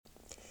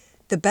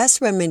The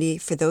best remedy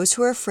for those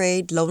who are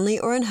afraid, lonely,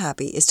 or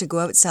unhappy is to go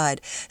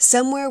outside,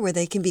 somewhere where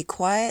they can be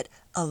quiet,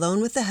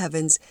 alone with the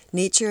heavens,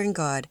 nature, and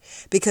God,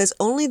 because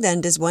only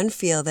then does one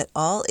feel that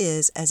all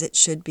is as it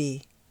should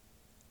be.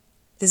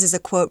 This is a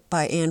quote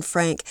by Anne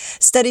Frank.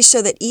 Studies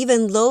show that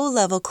even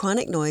low-level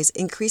chronic noise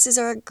increases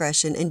our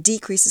aggression and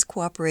decreases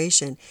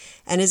cooperation,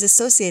 and is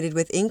associated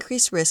with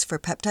increased risk for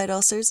peptide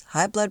ulcers,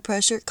 high blood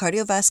pressure,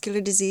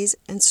 cardiovascular disease,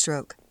 and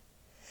stroke.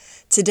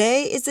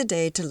 Today is the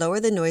day to lower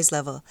the noise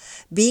level.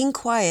 Being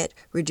quiet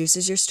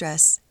reduces your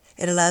stress.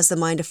 It allows the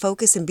mind to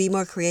focus and be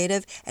more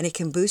creative, and it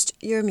can boost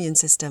your immune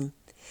system.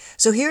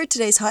 So here are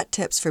today's hot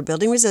tips for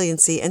building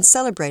resiliency and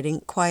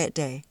celebrating Quiet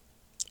Day.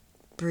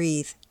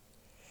 Breathe.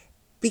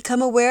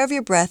 Become aware of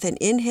your breath and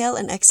inhale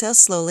and exhale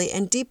slowly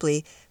and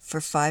deeply for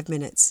 5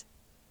 minutes.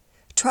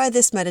 Try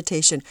this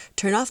meditation.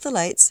 Turn off the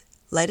lights,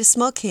 light a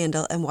small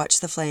candle, and watch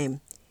the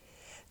flame.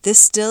 This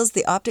stills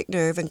the optic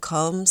nerve and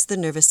calms the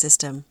nervous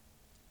system.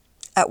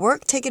 At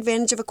work, take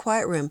advantage of a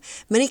quiet room.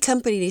 Many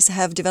companies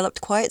have developed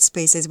quiet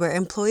spaces where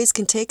employees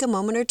can take a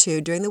moment or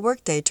two during the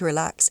workday to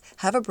relax,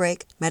 have a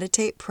break,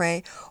 meditate,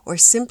 pray, or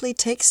simply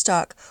take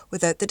stock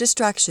without the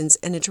distractions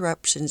and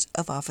interruptions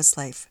of office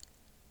life.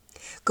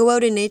 Go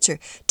out in nature.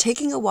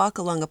 Taking a walk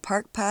along a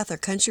park path or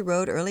country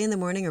road early in the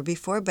morning or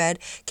before bed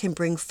can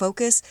bring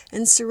focus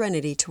and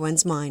serenity to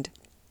one's mind.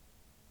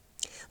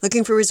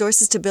 Looking for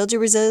resources to build your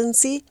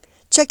resiliency?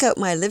 Check out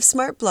my Live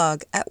Smart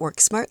blog at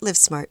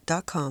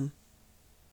WorkSmartLivesmart.com.